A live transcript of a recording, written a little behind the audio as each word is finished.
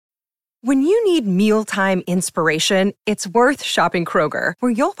When you need mealtime inspiration, it's worth shopping Kroger,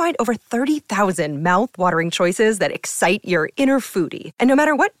 where you'll find over 30,000 mouth-watering choices that excite your inner foodie. And no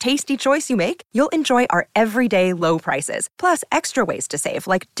matter what tasty choice you make, you'll enjoy our everyday low prices, plus extra ways to save,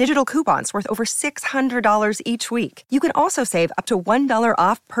 like digital coupons worth over $600 each week. You can also save up to $1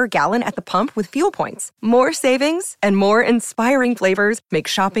 off per gallon at the pump with fuel points. More savings and more inspiring flavors make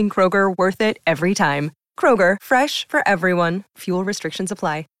shopping Kroger worth it every time. Kroger, fresh for everyone. Fuel restrictions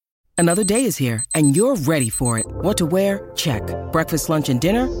apply. Another day is here, and you're ready for it. What to wear? Check. Breakfast, lunch, and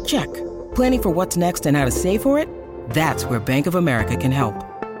dinner? Check. Planning for what's next and how to save for it? That's where Bank of America can help.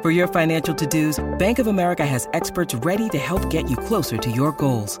 For your financial to-dos, Bank of America has experts ready to help get you closer to your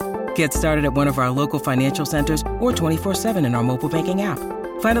goals. Get started at one of our local financial centers or 24/7 in our mobile banking app.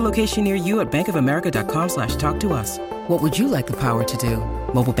 Find a location near you at bankofamerica.com/talktous. What would you like the power to do?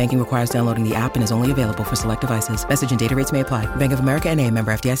 Mobile banking requires downloading the app and is only available for select devices. Message and data rates may apply. Bank of America N.A.,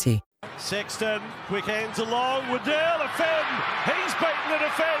 member FDIC. Sexton, quick hands along, Waddell, a Fenn, he's beaten the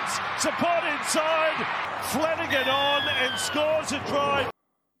defence, support inside, Flanagan on and scores a try.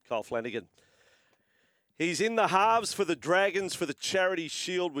 Kyle Flanagan. He's in the halves for the Dragons for the Charity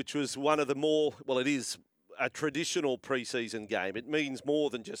Shield, which was one of the more, well, it is a traditional pre-season game. It means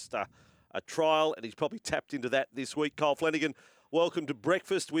more than just a trial, and he's probably tapped into that this week. Kyle Flanagan, welcome to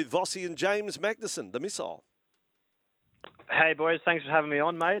Breakfast with Vossi and James Magnuson, the missile. Hey, boys. Thanks for having me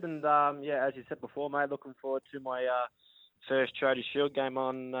on, mate. And, as you said before, mate, looking forward to my first Charity Shield game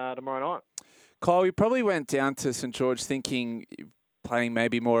on tomorrow night. Kyle, you probably went down to St George thinking playing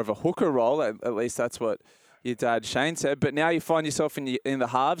maybe more of a hooker role. At least that's what your dad Shane said. But now you find yourself in the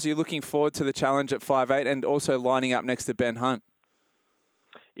halves. You're looking forward to the challenge at 5'8" and also lining up next to Ben Hunt.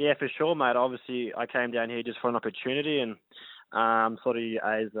 Yeah, for sure, mate. Obviously, I came down here just for an opportunity and sort of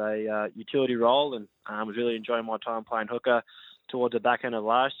as a utility role, and was really enjoying my time playing hooker towards the back end of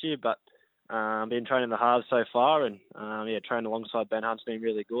last year. But been training the halves so far, and training alongside Ben Hunt's been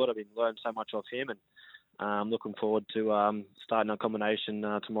really good. I've been learning so much off him, and looking forward to starting a combination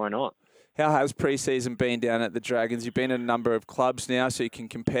tomorrow night. How has pre-season been down at the Dragons? You've been in a number of clubs now, so you can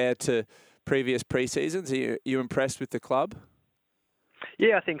compare to previous pre-seasons. Are you impressed with the club?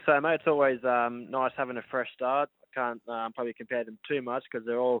 Yeah, I think so, mate. It's always nice having a fresh start. I can't probably compare them too much because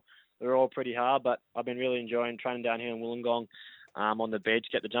they're all pretty hard, but I've been really enjoying training down here in Wollongong on the beach,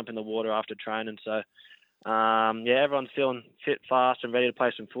 get to jump in the water after training. So, everyone's feeling fit, fast and ready to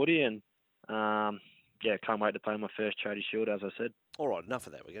play some footy, and can't wait to play my first Charity Shield, as I said. All right, enough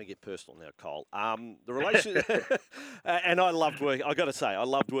of that. We're going to get personal now, Cole. The relation, and I loved working. I got to say, I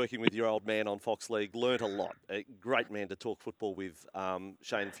loved working with your old man on Fox League. Learnt a lot. A great man to talk football with,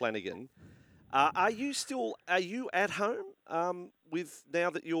 Shane Flanagan. Are you at home with now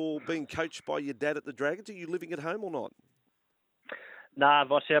that you're being coached by your dad at the Dragons? Are you living at home or not? Nah,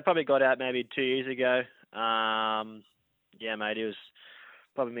 Vossi, I probably got out maybe 2 years ago. Mate, he was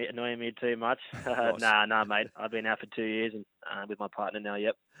probably annoying me too much. Nah, mate. I've been out for 2 years and with my partner now,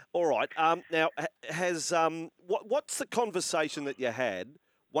 yep. All right. Now, what's the conversation that you had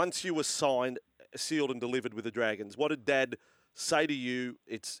once you were signed, sealed and delivered with the Dragons? What did Dad say to you?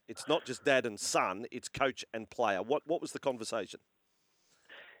 It's not just dad and son, it's coach and player. What was the conversation?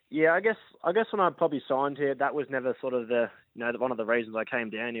 Yeah, I guess when I probably signed here, that was never sort of one of the reasons I came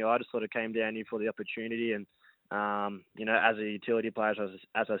down here. I just sort of came down here for the opportunity and, as a utility player,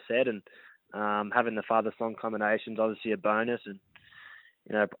 as I said, and having the father-son combination is obviously a bonus. And,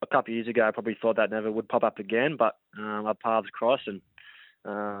 a couple of years ago, I probably thought that never would pop up again, but our paths crossed and,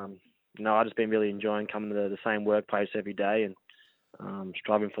 I've just been really enjoying coming to the same workplace every day and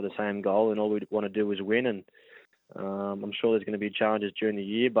striving for the same goal, and all we want to do is win. And I'm sure there's going to be challenges during the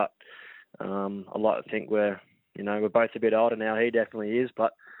year, but I like to think we're both a bit older now. He definitely is,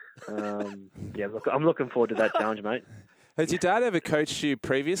 but I'm looking forward to that challenge, mate. Has your dad ever coached you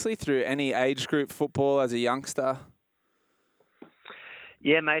previously through any age group football as a youngster?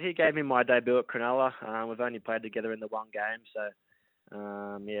 Yeah, mate. He gave me my debut at Cronulla. We've only played together in the one game, so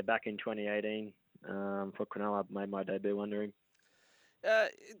back in 2018 for Cronulla, I made my debut under him.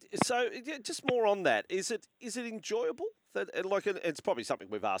 So just more on that. Is it enjoyable? It's probably something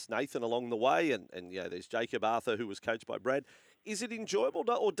we've asked Nathan along the way, and there's Jacob Arthur who was coached by Brad. Is it enjoyable,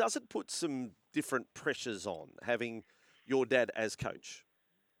 or does it put some different pressures on having your dad as coach?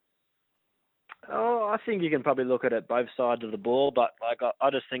 Oh, I think you can probably look at it both sides of the ball, but I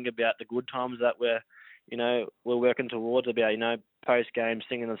just think about the good times that we're working towards, about post game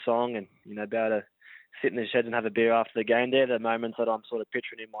singing a song and be able to sit in the shed and have a beer after the game. They're the moments that I'm sort of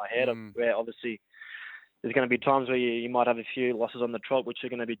picturing in my head, where obviously there's going to be times where you might have a few losses on the trot, which are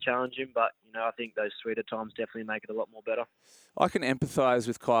going to be challenging. But, I think those sweeter times definitely make it a lot more better. I can empathise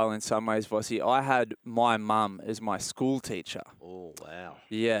with Kyle in some ways, Vossi. I had my mum as my school teacher. Oh, wow.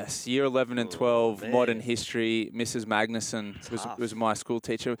 Yes, year 11 and 12, man. modern history, Mrs. Magnuson was my school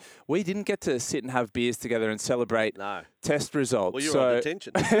teacher. We didn't get to sit and have beers together and celebrate test results. Well, you were on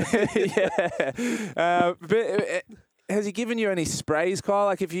detention. But has he given you any sprays, Kyle?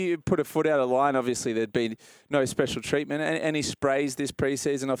 Like if you put a foot out of line, obviously there'd be no special treatment. Any sprays this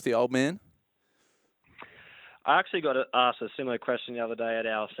pre-season off the old man? I actually got asked a similar question the other day at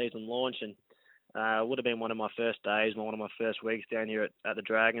our season launch, and it would have been one of my first days, one of my first weeks down here at the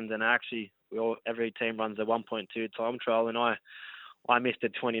Dragons. And actually, every team runs a 1.2 time trial, and I missed a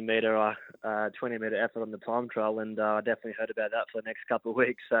 20-metre effort on the time trial, and I definitely heard about that for the next couple of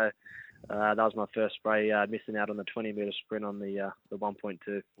weeks. So that was my first spray, missing out on the 20-metre sprint on the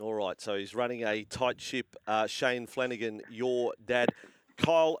 1.2. All right, so he's running a tight ship. Shane Flanagan, your dad.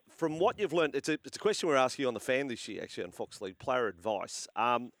 Kyle, from what you've learned, it's a question we're asking on the fan this year, actually, on Fox League, player advice.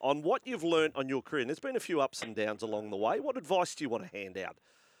 On what you've learned on your career, and there's been a few ups and downs along the way, what advice do you want to hand out?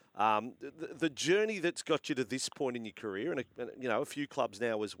 The journey that's got you to this point in your career, and a few clubs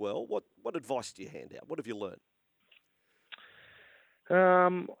now as well, what advice do you hand out? What have you learned?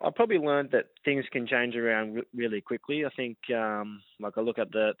 I probably learned that things can change around really quickly. I think, I look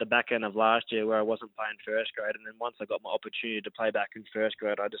at the back end of last year where I wasn't playing first grade, and then once I got my opportunity to play back in first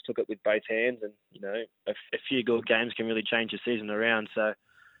grade, I just took it with both hands, and a few good games can really change your season around. So,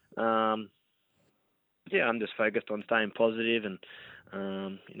 I'm just focused on staying positive,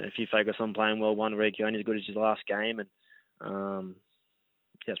 and if you focus on playing well one week, you're only as good as your last game, and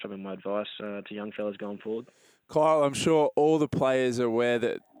that's probably my advice to young fellas going forward. Kyle, I'm sure all the players are aware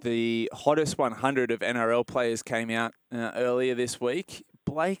that the hottest 100 of NRL players came out earlier this week.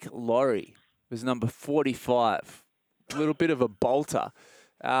 Blake Laurie was number 45. A little bit of a bolter.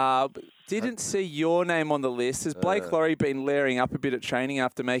 Didn't see your name on the list. Has Blake Laurie been layering up a bit at training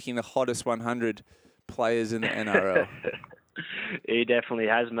after making the hottest 100 players in the NRL? He definitely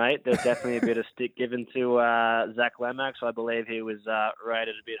has, mate. There's definitely a bit of stick given to Zach Lomax. I believe he was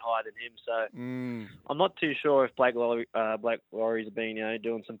rated a bit higher than him. So I'm not too sure if Blake Laurie's been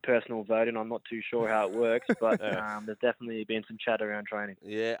doing some personal voting. I'm not too sure how it works, but there's definitely been some chat around training.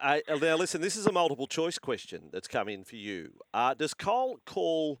 Yeah. Now, listen, this is a multiple choice question that's come in for you. Does Kyle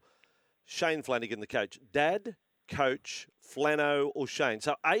call Shane Flanagan, the coach, Dad, Coach, Flano, or Shane?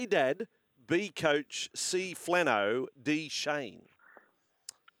 So A, Dad, B, Coach, C, Flano, D, Shane.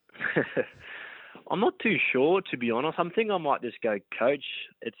 I'm not too sure, to be honest. I'm thinking I might just go Coach.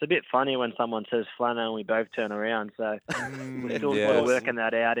 It's a bit funny when someone says Flano and we both turn around. So we're still sort of working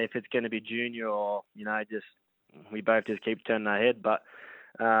that out if it's going to be Junior or, we both just keep turning our head. But,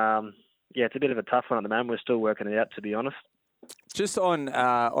 it's a bit of a tough one at the moment. We're still working it out, to be honest. Just on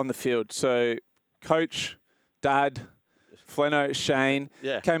the field, so Coach, Dad, Flano, Shane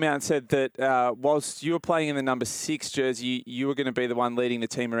came out and said that whilst you were playing in the number 6 jersey, you were going to be the one leading the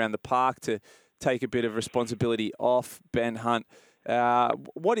team around the park to take a bit of responsibility off Ben Hunt.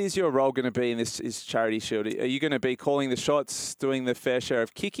 What is your role going to be in this Charity Shield? Are you going to be calling the shots, doing the fair share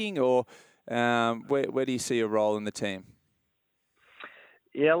of kicking, or where do you see your role in the team?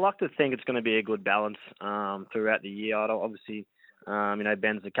 Yeah, I like to think it's going to be a good balance throughout the year. Obviously,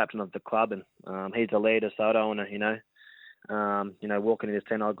 Ben's the captain of the club, and he's the leader, so I don't want to, walking in this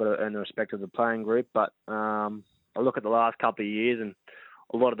team, I've got to earn the respect of the playing group. But I look at the last couple of years, and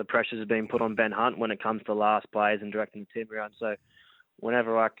a lot of the pressures have been put on Ben Hunt when it comes to last plays and directing the team around. So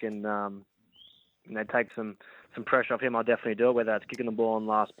whenever I can, take some pressure off him, I'll definitely do it, whether it's kicking the ball on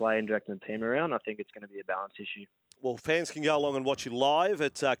last play and directing the team around. I think it's going to be a balance issue. Well, fans can go along and watch you live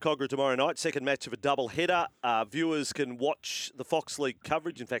at Cogra tomorrow night, second match of a double header. Viewers can watch the Fox League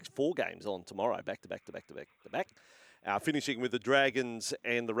coverage. In fact, 4 games on tomorrow, back to back. Finishing with the Dragons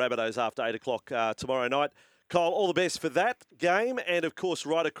and the Rabbitohs after 8 o'clock tomorrow night. Kyle, all the best for that game and, of course,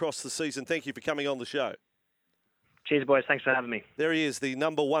 right across the season. Thank you for coming on the show. Cheers, boys. Thanks for having me. There he is, the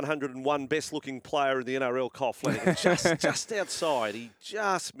number 101 best-looking player in the NRL, Kyle Flanagan. just outside. He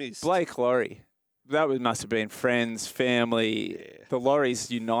just missed. Blake Laurie. That must have been friends, family, the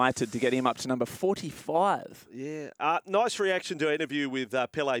Lauries united to get him up to number 45. Yeah. Nice reaction to our interview with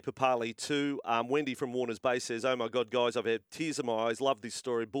Pele Papali too. Wendy from Warners Bay says, "Oh my God, guys, I've had tears in my eyes. Love this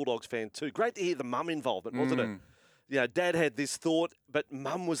story. Bulldogs fan too. Great to hear the mum involvement, wasn't it? Dad had this thought, but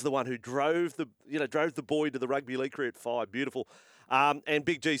Mum was the one who drove the boy to the rugby league career at 5. Beautiful. And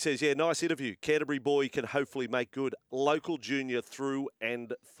Big G says, nice interview. Canterbury boy can hopefully make good. Local junior through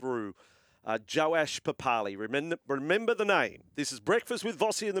and through. Joash Papali, remember the name. This is Breakfast with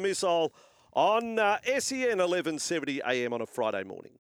Vossi and the Missile on SEN 1170 AM on a Friday morning.